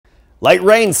Light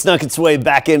rain snuck its way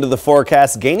back into the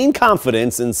forecast, gaining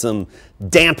confidence in some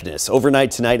dampness overnight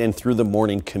tonight and through the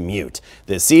morning commute.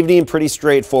 This evening, pretty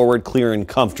straightforward, clear and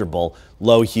comfortable,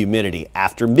 low humidity.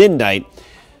 After midnight,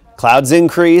 clouds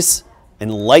increase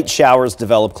and light showers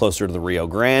develop closer to the Rio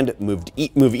Grande,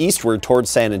 move eastward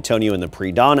towards San Antonio in the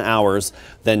pre-dawn hours,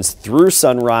 then through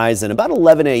sunrise and about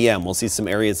 11 a.m. we'll see some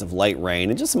areas of light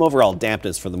rain and just some overall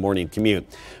dampness for the morning commute,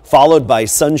 followed by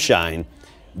sunshine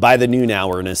by the noon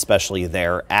hour and especially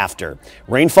thereafter.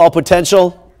 Rainfall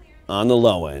potential on the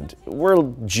low end. We're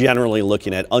generally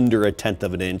looking at under 1/10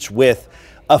 of an inch with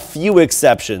a few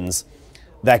exceptions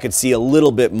that could see a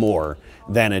little bit more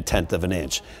than 1/10 of an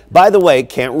inch. By the way,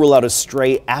 can't rule out a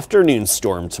stray afternoon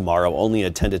storm tomorrow, only a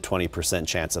 10 to 20%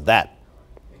 chance of that.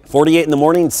 48 in the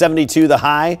morning, 72 the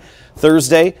high.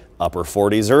 Thursday, upper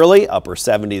 40s early, upper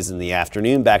 70s in the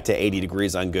afternoon, back to 80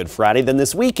 degrees on Good Friday. Then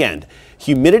this weekend,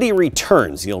 humidity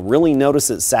returns. You'll really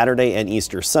notice it Saturday and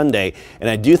Easter Sunday, and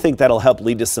I do think that'll help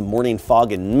lead to some morning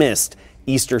fog and mist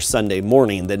Easter Sunday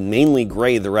morning, then mainly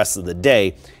gray the rest of the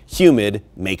day, humid,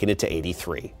 making it to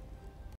 83.